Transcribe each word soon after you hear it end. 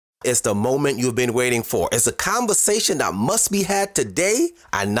It's the moment you've been waiting for. It's a conversation that must be had today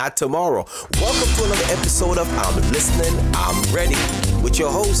and not tomorrow. Welcome to another episode of I'm Listening, I'm Ready with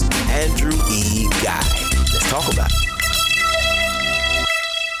your host, Andrew E. Guy. Let's talk about it.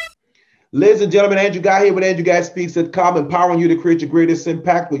 Ladies and gentlemen, Andrew Guy here with AndrewGuySpeaks.com, empowering you to create your greatest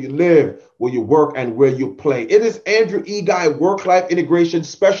impact where you live, where you work, and where you play. It is Andrew E. Guy, work-life integration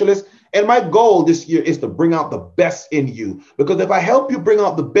specialist. And my goal this year is to bring out the best in you. Because if I help you bring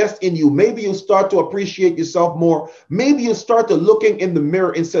out the best in you, maybe you'll start to appreciate yourself more. Maybe you'll start to looking in the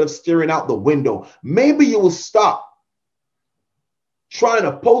mirror instead of staring out the window. Maybe you will stop trying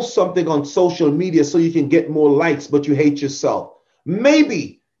to post something on social media so you can get more likes, but you hate yourself.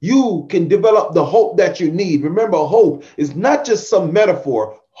 Maybe you can develop the hope that you need. Remember, hope is not just some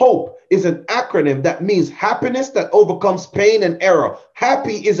metaphor. HOPE is an acronym that means happiness that overcomes pain and error.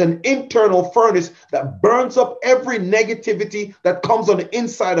 Happy is an internal furnace that burns up every negativity that comes on the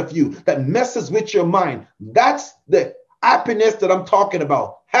inside of you, that messes with your mind. That's the happiness that I'm talking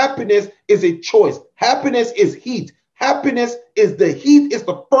about. Happiness is a choice. Happiness is heat. Happiness is the heat, is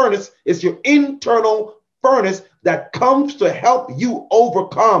the furnace, it's your internal furnace that comes to help you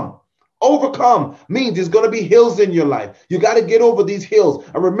overcome. Overcome means there's going to be hills in your life. You got to get over these hills.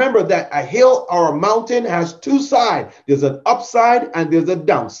 And remember that a hill or a mountain has two sides. There's an upside and there's a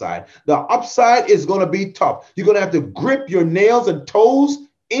downside. The upside is going to be tough. You're going to have to grip your nails and toes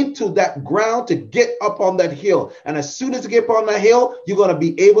into that ground to get up on that hill. And as soon as you get up on that hill, you're going to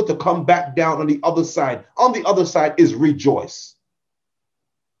be able to come back down on the other side. On the other side is rejoice.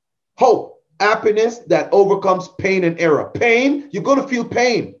 Hope, happiness that overcomes pain and error. Pain, you're going to feel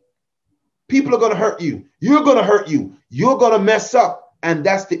pain. People are going to hurt you. You're going to hurt you. You're going to mess up. And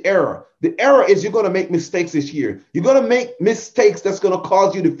that's the error. The error is you're going to make mistakes this year. You're going to make mistakes that's going to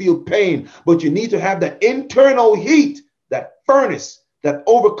cause you to feel pain. But you need to have that internal heat, that furnace that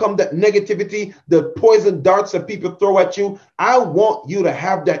overcome that negativity, the poison darts that people throw at you. I want you to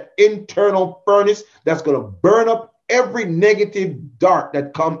have that internal furnace that's going to burn up every negative dart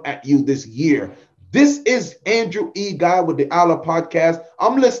that come at you this year. This is Andrew E. Guy with the Ilir-Podcast.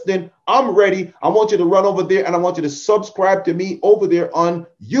 I'm listening. I'm ready. I want you to run over there and I want you to subscribe to me over there on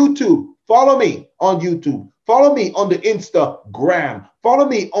YouTube. Follow me on YouTube. Follow me on the Instagram. Follow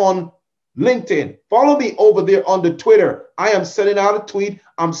me on LinkedIn. Follow me over there on the Twitter. I am sending out a tweet.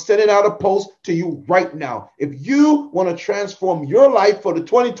 I'm sending out a post to you right now. If you want to transform your life for the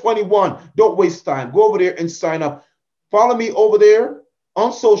 2021, don't waste time. Go over there and sign up. Follow me over there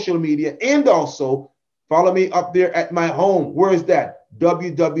on social media, and also follow me up there at my home. Where is that?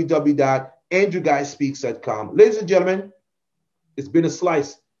 www.andrewguyspeaks.com. Ladies and gentlemen, it's been a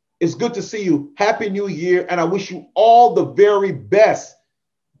slice. It's good to see you. Happy New Year, and I wish you all the very best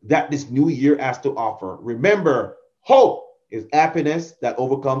that this new year has to offer. Remember, hope is happiness that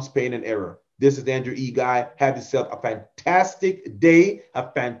overcomes pain and error. This is Andrew E. Guy. Have yourself a fantastic day,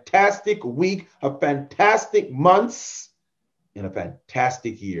 a fantastic week, a fantastic months, and a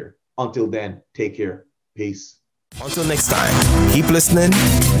fantastic year. Until then, take care. Peace. Until next time, keep listening,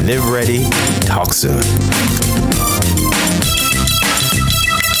 live ready, talk soon.